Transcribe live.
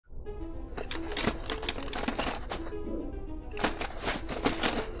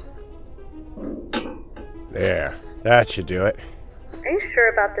That should do it. Are you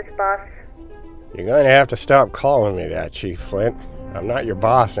sure about this, boss? You're going to have to stop calling me that, Chief Flint. I'm not your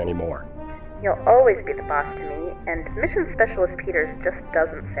boss anymore. You'll always be the boss to me, and Mission Specialist Peters just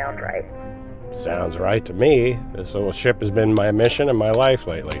doesn't sound right. Sounds right to me. This little ship has been my mission and my life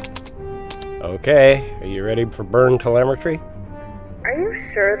lately. Okay, are you ready for burn telemetry? Are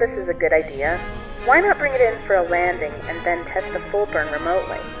you sure this is a good idea? Why not bring it in for a landing and then test a full burn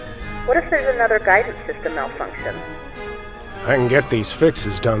remotely? What if there's another guidance system malfunction? I can get these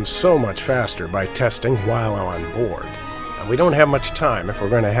fixes done so much faster by testing while I'm on board. And we don't have much time if we're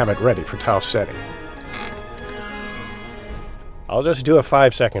going to have it ready for Tau setting. I'll just do a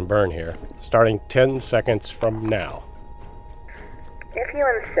 5-second burn here, starting 10 seconds from now. If you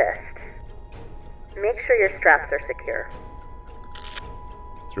insist, make sure your straps are secure.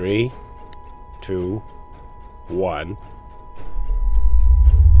 3, 2, 1.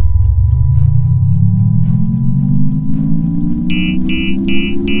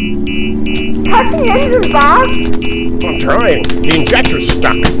 Touch the engine, boss! I'm trying. The injector's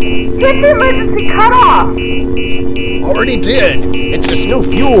stuck. Hit the emergency cutoff! Already did. It's this new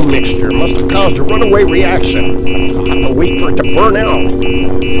fuel mixture. Must have caused a runaway reaction. I'll have to wait for it to burn out.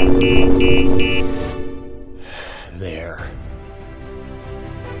 There.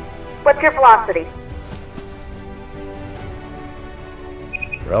 What's your velocity?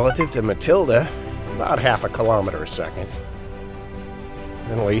 Relative to Mathilde, about half a kilometer a second.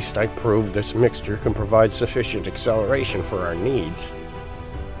 At least I proved this mixture can provide sufficient acceleration for our needs.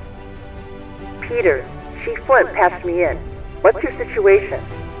 Peters, Chief Flint passed me in. What's your situation?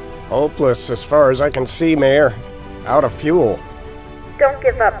 Hopeless as far as I can see, Mayor. Out of fuel. Don't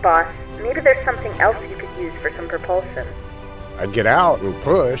give up, boss. Maybe there's something else you could use for some propulsion. I'd get out and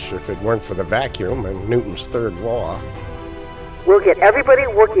push if it weren't for the vacuum and Newton's third law. We'll get everybody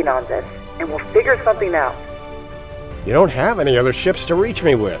working on this, and we'll figure something out. You don't have any other ships to reach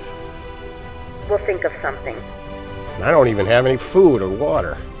me with. We'll think of something. And I don't even have any food or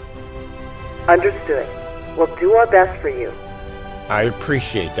water. Understood. We'll do our best for you. I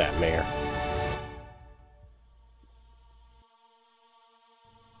appreciate that, Mayor.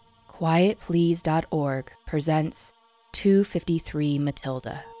 QuietPlease.org presents 253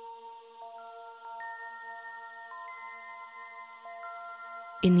 Mathilde.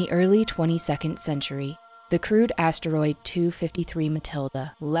 In the early 22nd century, the crewed asteroid 253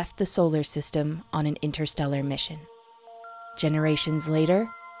 Mathilde left the solar system on an interstellar mission. Generations later,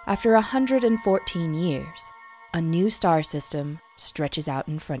 after 114 years, a new star system stretches out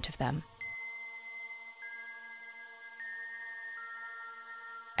in front of them.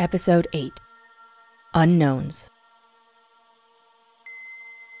 Episode 8: Unknowns.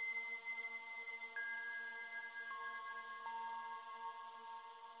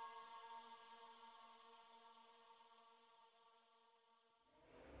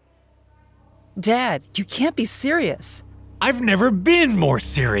 Dad, you can't be serious. I've never been more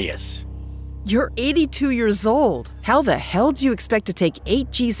serious. You're 82 years old. How the hell do you expect to take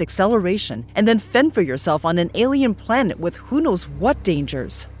 8G's acceleration and then fend for yourself on an alien planet with who knows what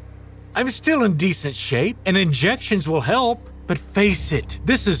dangers? I'm still in decent shape, and injections will help. But face it,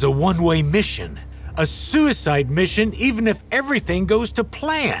 this is a one-way mission. A suicide mission even if everything goes to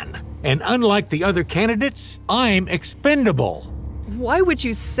plan. And unlike the other candidates, I'm expendable. Why would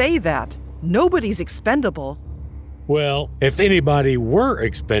you say that? Nobody's expendable. Well, if anybody were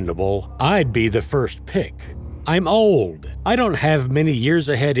expendable, I'd be the first pick. I'm old. I don't have many years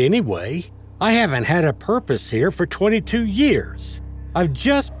ahead anyway. I haven't had a purpose here for 22 years. I've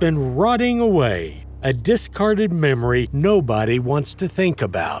just been rotting away, a discarded memory nobody wants to think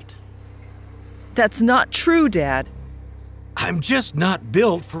about. That's not true, Dad. I'm just not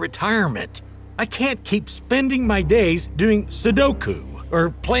built for retirement. I can't keep spending my days doing Sudoku or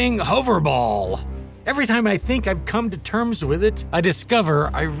playing hoverball. Every time I think I've come to terms with it, I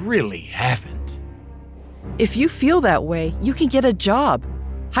discover I really haven't. If you feel that way, you can get a job.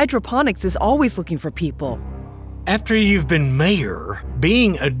 Hydroponics is always looking for people. After you've been mayor,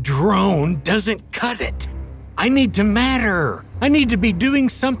 being a drone doesn't cut it. I need to matter. I need to be doing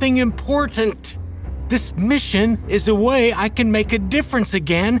something important. This mission is a way I can make a difference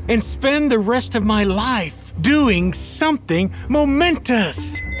again and spend the rest of my life doing something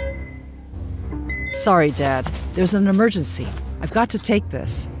momentous. Sorry, Dad. There's an emergency. I've got to take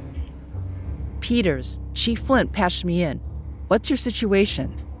this. Peters, Chief Flint patched me in. What's your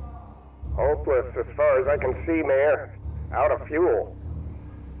situation? Hopeless as far as I can see, Mayor. Out of fuel.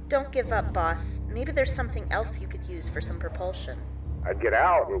 Don't give up, boss. Maybe there's something else you could use for some propulsion. I'd get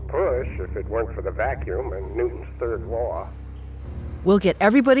out and push if it weren't for the vacuum and Newton's third law. We'll get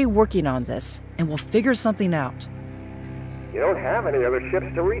everybody working on this, and we'll figure something out. You don't have any other ships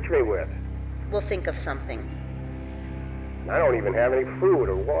to reach me with. We'll think of something. I don't even have any food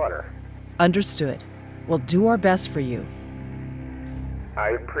or water. Understood. We'll do our best for you. I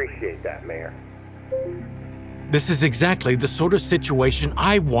appreciate that, Mayor. This is exactly the sort of situation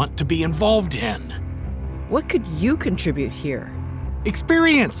I want to be involved in. What could you contribute here?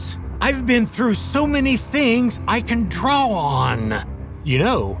 Experience! I've been through so many things I can draw on. You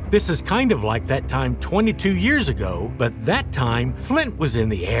know, this is kind of like that time 22 years ago, but that time Flint was in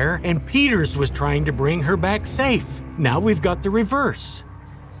the air and Peters was trying to bring her back safe. Now we've got the reverse.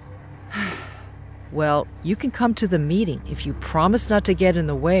 Well, you can come to the meeting if you promise not to get in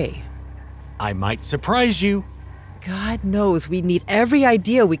the way. I might surprise you. God knows we need every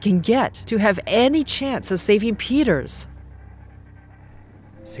idea we can get to have any chance of saving Peters.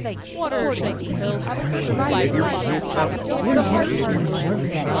 We have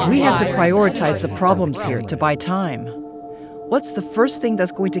to prioritize the problems here to buy time. What's the first thing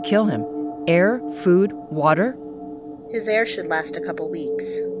that's going to kill him? Air, food, water? His air should last a couple weeks.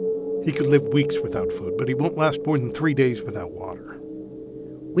 He could live weeks without food, but he won't last more than 3 days without water.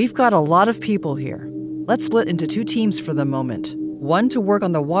 We've got a lot of people here. Let's split into 2 teams for the moment. One to work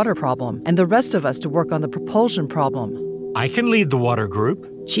on the water problem, and the rest of us to work on the propulsion problem. I can lead the water group.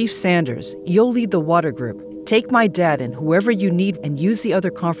 Chief Sanders, you'll lead the water group. Take my dad and whoever you need and use the other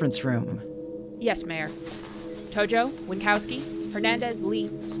conference room. Yes, Mayor. Tojo, Winkowski, Hernandez,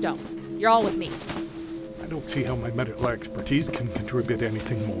 Lee, Stone. You're all with me. I don't see how my medical expertise can contribute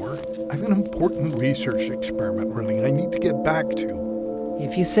anything more. I have an important research experiment running I need to get back to.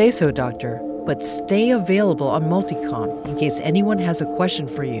 If you say so, Doctor. But stay available on multicom in case anyone has a question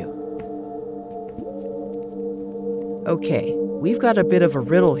for you. Okay, we've got a bit of a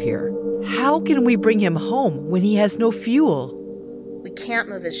riddle here. How can we bring him home when he has no fuel? We can't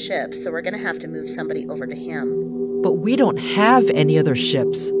move his ship, so we're gonna have to move somebody over to him. But we don't have any other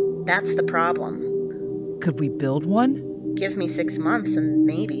ships. That's the problem. Could we build one? Give me 6 months and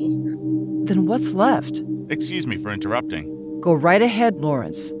maybe. Then what's left? Excuse me for interrupting. Go right ahead,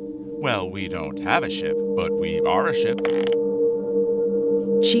 Lawrence. Well, we don't have a ship, but we are a ship.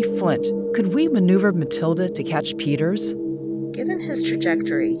 Chief Flint, could we maneuver Mathilde to catch Peters? Given his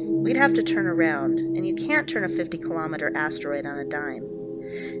trajectory, we'd have to turn around, and you can't turn a 50-kilometer asteroid on a dime.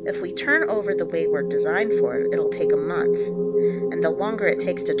 If we turn over the way we're designed for, it'll take a month. And the longer it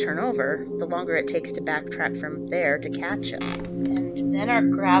takes to turn over, the longer it takes to backtrack from there to catch him. And then our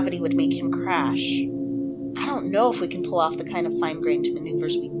gravity would make him crash. I don't know if we can pull off the kind of fine-grained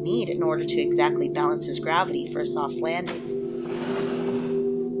maneuvers we need in order to exactly balance his gravity for a soft landing.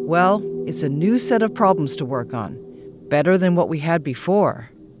 Well, it's a new set of problems to work on. Better than what we had before.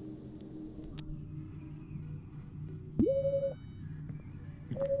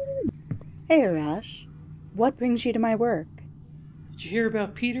 Hey, Arash. What brings you to my work? Did you hear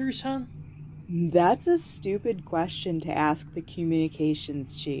about Peters, hon? That's a stupid question to ask the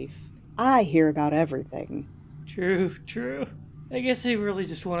communications chief. I hear about everything. True. I guess I really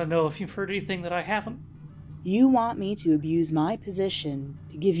just want to know if you've heard anything that I haven't. You want me to abuse my position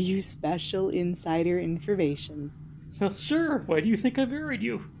to give you special insider information. Well, sure. Why do you think I married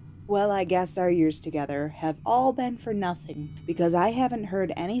you? Well, I guess our years together have all been for nothing, because I haven't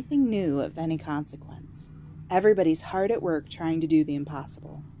heard anything new of any consequence. Everybody's hard at work trying to do the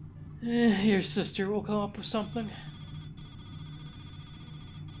impossible. Your sister will come up with something.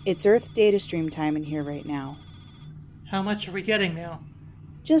 It's Earth data stream time in here right now. How much are we getting now?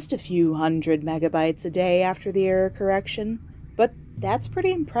 Just a few 100 megabytes a day after the error correction, but that's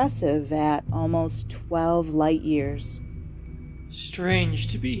pretty impressive at almost 12 light years. Strange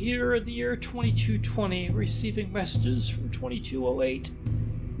to be here in the year 2220, receiving messages from 2208.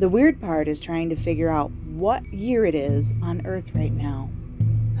 The weird part is trying to figure out what year it is on Earth right now.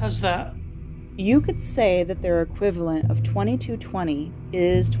 How's that? You could say that their equivalent of 2220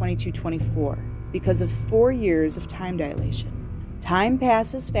 is 2224 because of 4 years of time dilation. Time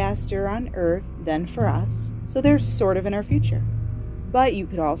passes faster on Earth than for us, so they're sort of in our future. But you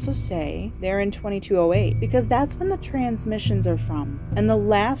could also say they're in 2208 because that's when the transmissions are from, and the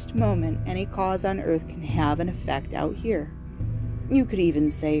last moment any cause on Earth can have an effect out here. You could even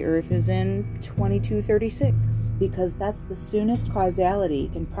say Earth is in 2236 because that's the soonest causality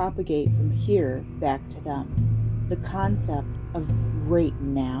can propagate from here back to them. The concept of right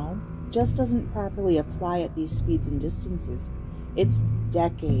now just doesn't properly apply at these speeds and distances. It's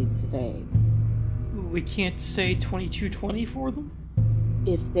decades vague. We can't say 2220 for them?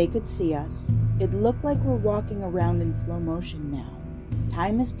 If they could see us, it'd look like we're walking around in slow motion now.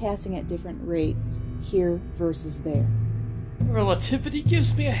 Time is passing at different rates, here versus there. Relativity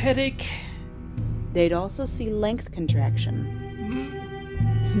gives me a headache. They'd also see length contraction.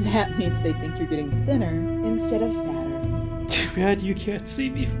 That means they think you're getting thinner instead of fatter. Too bad you can't see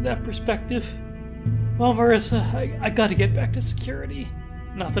me from that perspective. Well, Marissa, I gotta get back to security.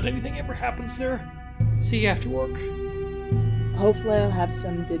 Not that anything ever happens there. See you after work. Hopefully I'll have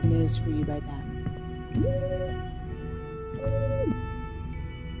some good news for you by then.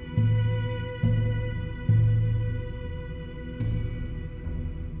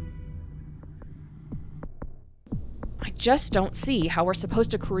 I just don't see how we're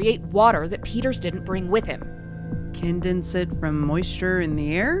supposed to create water that Peters didn't bring with him. Condense it from moisture in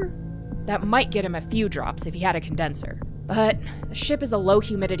the air? That might get him a few drops if he had a condenser. But the ship is a low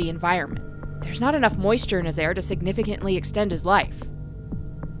humidity environment. There's not enough moisture in his air to significantly extend his life.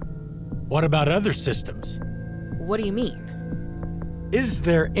 What about other systems? What do you mean? Is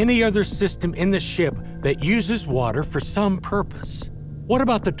there any other system in the ship that uses water for some purpose? What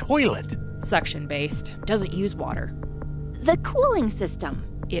about the toilet? Suction-based. Doesn't use water. The cooling system.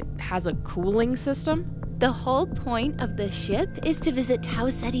 It has a cooling system? The whole point of the ship is to visit Tau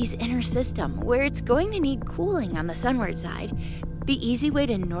Ceti's inner system, where it's going to need cooling on the sunward side. The easy way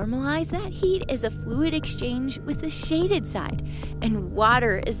to normalize that heat is a fluid exchange with the shaded side, and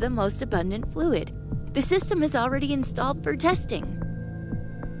water is the most abundant fluid. The system is already installed for testing.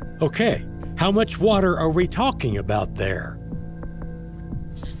 Okay, how much water are we talking about there?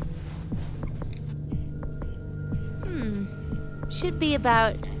 Should be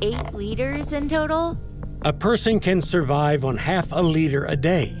about 8 liters in total. A person can survive on half a liter a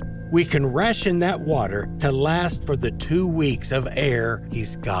day. We can ration that water to last for the 2 weeks of air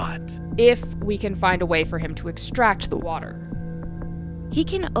he's got. If we can find a way for him to extract the water. He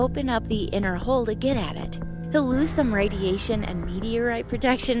can open up the inner hole to get at it. He'll lose some radiation and meteorite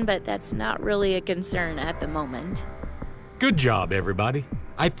protection, but that's not really a concern at the moment. Good job, everybody.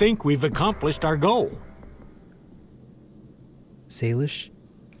 I think we've accomplished our goal. Salish,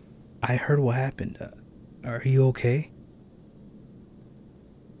 I heard what happened. Are you okay?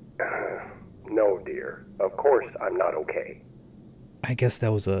 No, dear. Of course I'm not okay. I guess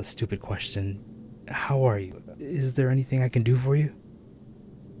that was a stupid question. How are you? Is there anything I can do for you?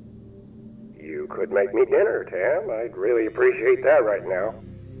 You could make me dinner, Tam. I'd really appreciate that right now.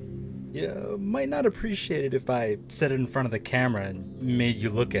 Yeah, might not appreciate it if I set it in front of the camera and made you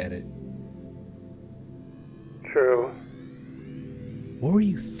look at it. True. What were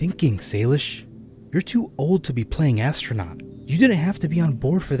you thinking, Salish? You're too old to be playing astronaut. You didn't have to be on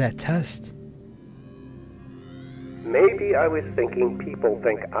board for that test. Maybe I was thinking people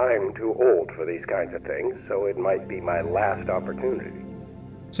think I'm too old for these kinds of things, so it might be my last opportunity.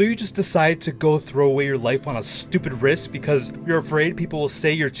 So you just decide to go throw away your life on a stupid risk because you're afraid people will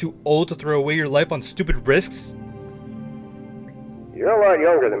say you're too old to throw away your life on stupid risks? You're a lot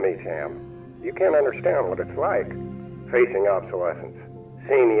younger than me, Tam. You can't understand what it's like, facing obsolescence.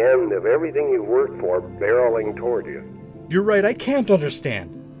 Seeing the end of everything you worked for barreling toward you. You're right, I can't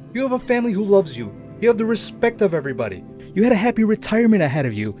understand. You have a family who loves you. You have the respect of everybody. You had a happy retirement ahead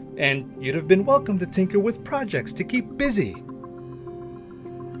of you, and you'd have been welcome to tinker with projects to keep busy.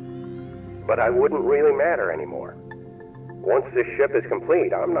 But I wouldn't really matter anymore. Once this ship is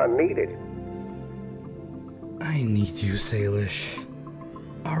complete, I'm not needed. I need you, Salish.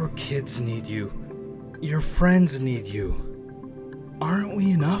 Our kids need you. Your friends need you. Aren't we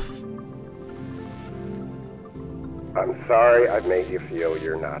enough? I'm sorry I've made you feel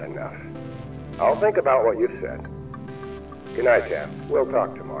you're not enough. I'll think about what you said. Good night, Tam. We'll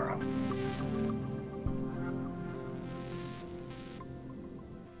talk tomorrow.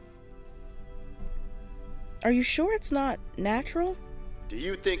 Are you sure it's not natural? Do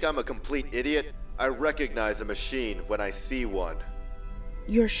you think I'm a complete idiot? I recognize a machine when I see one.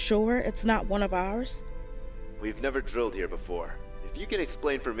 You're sure it's not one of ours? We've never drilled here before. If you can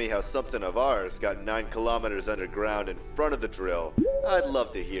explain for me how something of ours got 9 kilometers underground in front of the drill, I'd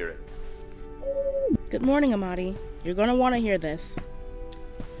love to hear it. Good morning, Amadi. You're gonna want to hear this.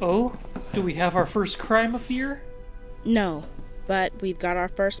 Oh? Do we have our first crime of the year? No, but we've got our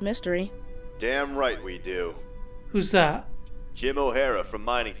first mystery. Damn right we do. Who's that? Jim O'Hara from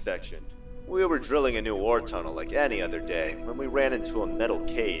mining section. We were drilling a new ore tunnel like any other day when we ran into a metal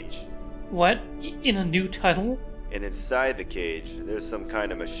cage. What? In a new tunnel? And inside the cage, there's some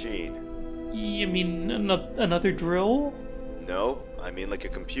kind of machine. You mean another drill? No, I mean like a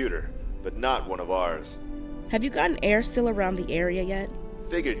computer, but not one of ours. Have you gotten air still around the area yet?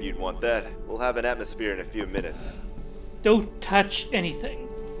 Figured you'd want that. We'll have an atmosphere in a few minutes. Don't touch anything.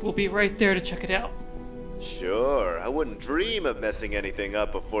 We'll be right there to check it out. Sure, I wouldn't dream of messing anything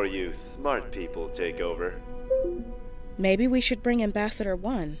up before you smart people take over. Maybe we should bring Ambassador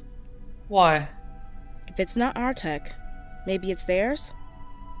 1. Why? If it's not our tech, maybe it's theirs?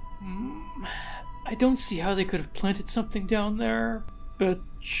 I don't see how they could have planted something down there, but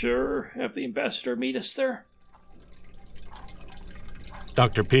sure, have the ambassador meet us there.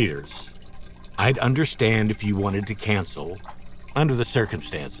 Dr. Peters, I'd understand if you wanted to cancel, under the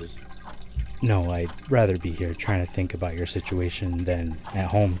circumstances. No, I'd rather be here trying to think about your situation than at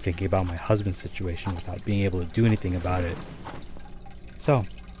home thinking about my husband's situation without being able to do anything about it. So,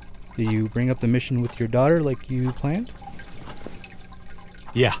 did you bring up the mission with your daughter like you planned?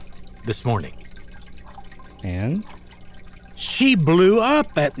 Yeah, this morning. And? She blew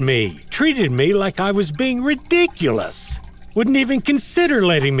up at me, treated me like I was being ridiculous. Wouldn't even consider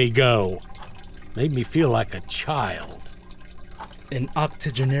letting me go. Made me feel like a child. An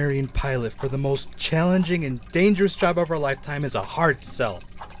octogenarian pilot for the most challenging and dangerous job of our lifetime is a hard sell.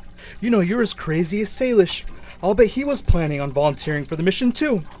 You know, you're as crazy as Salish. I'll bet he was planning on volunteering for the mission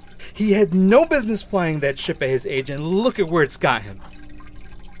too. He had no business flying that ship at his age, and look at where it's got him.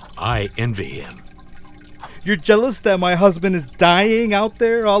 I envy him. You're jealous that my husband is dying out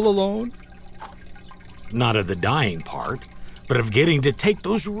there all alone? Not of the dying part, but of getting to take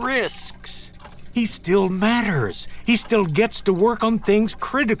those risks. He still matters. He still gets to work on things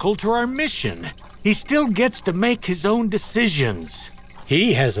critical to our mission. He still gets to make his own decisions.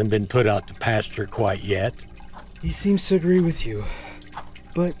 He hasn't been put out to pasture quite yet. He seems to agree with you.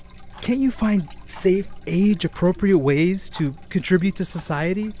 But can't you find safe, age-appropriate ways to contribute to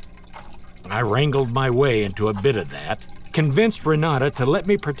society? I wrangled my way into a bit of that, convinced Renata to let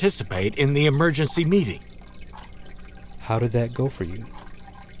me participate in the emergency meeting. How did that go for you?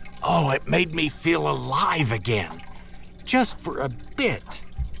 Oh, it made me feel alive again. Just for a bit.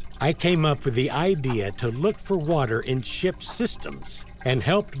 I came up with the idea to look for water in ship systems and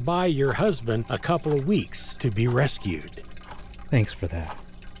helped buy your husband a couple of weeks to be rescued. Thanks for that.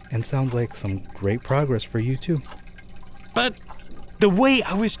 And sounds like some great progress for you too. But the way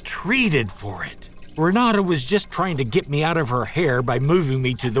I was treated for it. Renata was just trying to get me out of her hair by moving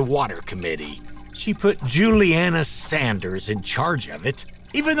me to the water committee. She put Juliana Sanders in charge of it,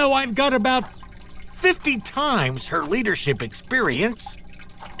 even though I've got about 50 times her leadership experience.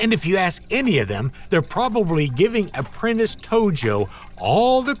 And if you ask any of them, they're probably giving Apprentice Tojo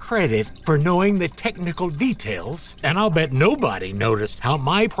all the credit for knowing the technical details, and I'll bet nobody noticed how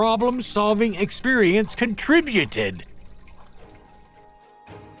my problem-solving experience contributed.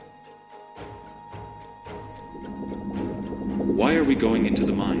 Why are we going into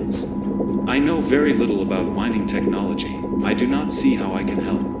the mines? I know very little about mining technology. I do not see how I can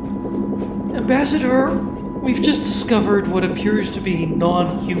help. Ambassador, we've just discovered what appears to be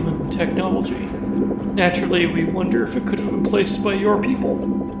non-human technology. Naturally, we wonder if it could have been placed by your people.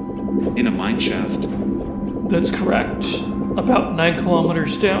 In a mine shaft? That's correct. About 9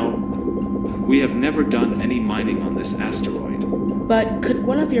 kilometers down. We have never done any mining on this asteroid. But could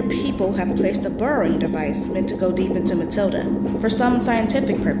one of your people have placed a burrowing device meant to go deep into Mathilde for some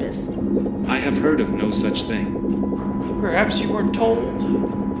scientific purpose? I have heard of no such thing. Perhaps you weren't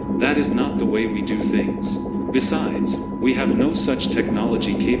told. That is not the way we do things. Besides, we have no such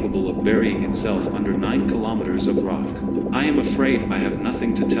technology capable of burying itself under 9 kilometers of rock. I am afraid I have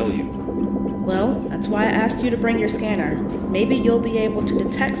nothing to tell you. Well, that's why I asked you to bring your scanner. Maybe you'll be able to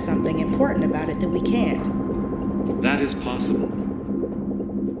detect something important about it that we can't. That is possible.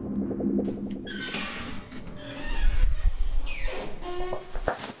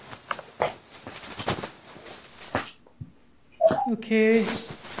 Okay.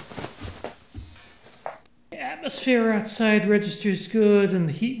 The atmosphere outside registers good, and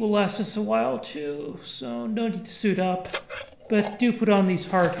the heat will last us a while too, so no need to suit up. But do put on these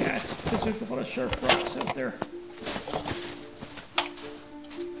hard hats, because there's a lot of sharp rocks out there.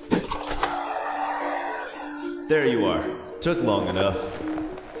 There you are. Took long enough.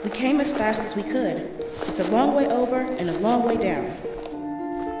 We came as fast as we could. It's a long way over and a long way down.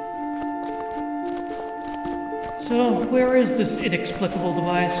 So, where is this inexplicable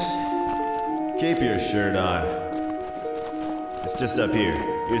device? Keep your shirt on. It's just up here.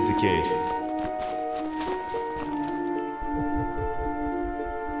 Here's the cage.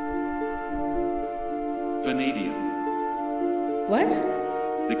 Vanadium. What?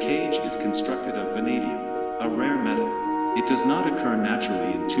 The cage is constructed of vanadium, a rare metal. It does not occur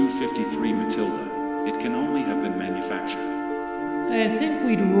naturally in 253 Mathilde. It can only have been manufactured. I think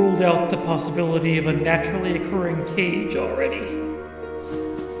we'd ruled out the possibility of a naturally occurring cage already.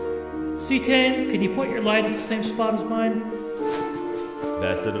 C10, can you point your light at the same spot as mine?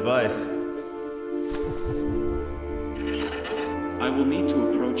 That's the device. I will need to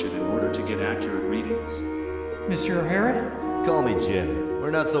approach it in order to get accurate readings. Mr. O'Hara? Call me Jim. We're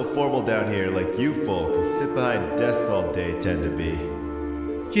not so formal down here like you folk who sit behind desks all day tend to be.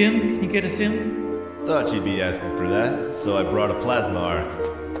 Jim, can you get us in? Thought you'd be asking for that, so I brought a plasma arc.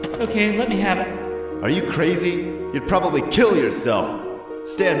 Okay, let me have it. Are you crazy? You'd probably kill yourself.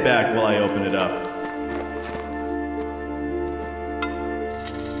 Stand back while I open it up.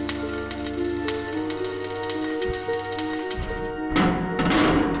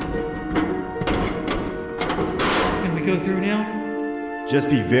 Can we go through now? Just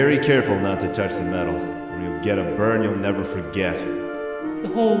be very careful not to touch the metal, or you'll get a burn you'll never forget. The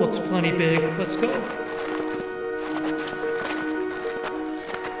hole looks plenty big. Let's go.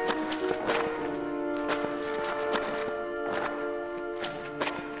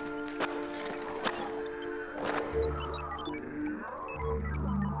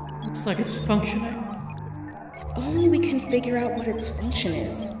 Looks like it's functioning. If only we can figure out what its function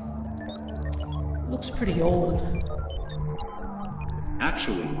is. Looks pretty old.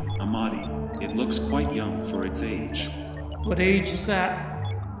 Actually, Amadi, it looks quite young for its age. What age is that?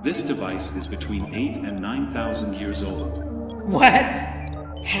 This device is between 8 and 9,000 years old. What?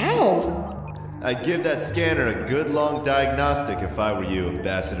 How? I'd give that scanner a good long diagnostic if I were you,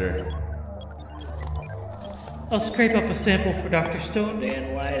 Ambassador. I'll scrape up a sample for Dr. Stone to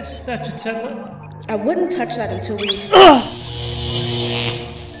analyze. That should settle it. I wouldn't touch that until we...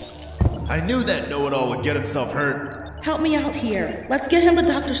 I knew that know-it-all would get himself hurt. Help me out here. Let's get him to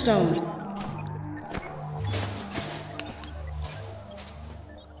Dr. Stone.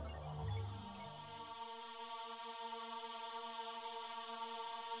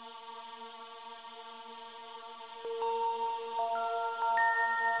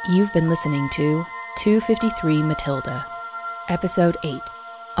 You've been listening to 253 Mathilde, Episode 8,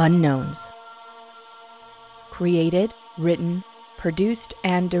 Unknowns. Created, written, produced,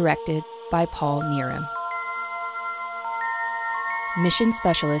 and directed by Paul Neeram. Mission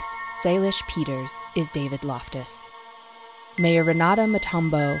Specialist Salish Peters is David Loftus. Mayor Renata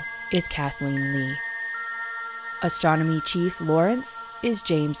Matumbo is Kathleen Lee. Astronomy Chief Lawrence is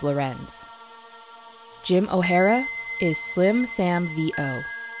James Lorenz. Jim O'Hara is Slim Sam V.O.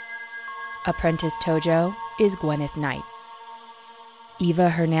 Apprentice Tojo is Gwyneth Knight. Eva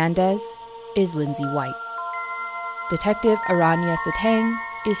Hernandez is Lindsay White. Detective Aranya Satang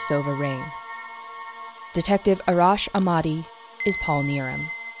is Sova Rain. Detective Arash Amadi is Paul Neeram.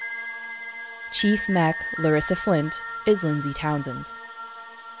 Chief Mech Larissa Flint is Lindsay Townsend.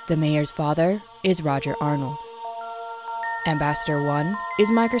 The Mayor's father is Roger Arnold. Ambassador 1 is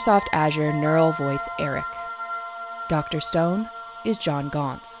Microsoft Azure Neural Voice Eric. Dr. Stone is John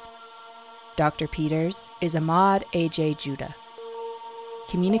Gauntz. Dr. Peters is Ahmad A.J. Judah.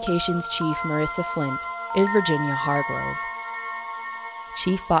 Communications Chief Marissa Flint is Virginia Hargrove.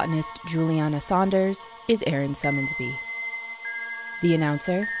 Chief Botanist Juliana Saunders is Aaron Summonsby. The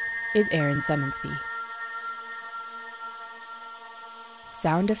announcer is Aaron Summonsby.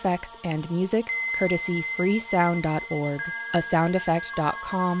 Sound effects and music courtesy freesound.org,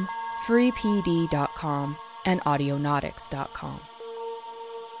 asoundeffect.com, freepd.com, and audionautics.com.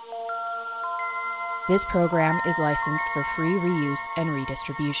 This program is licensed for free reuse and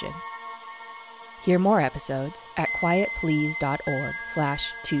redistribution. Hear more episodes at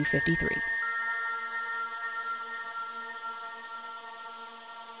quietplease.org/253.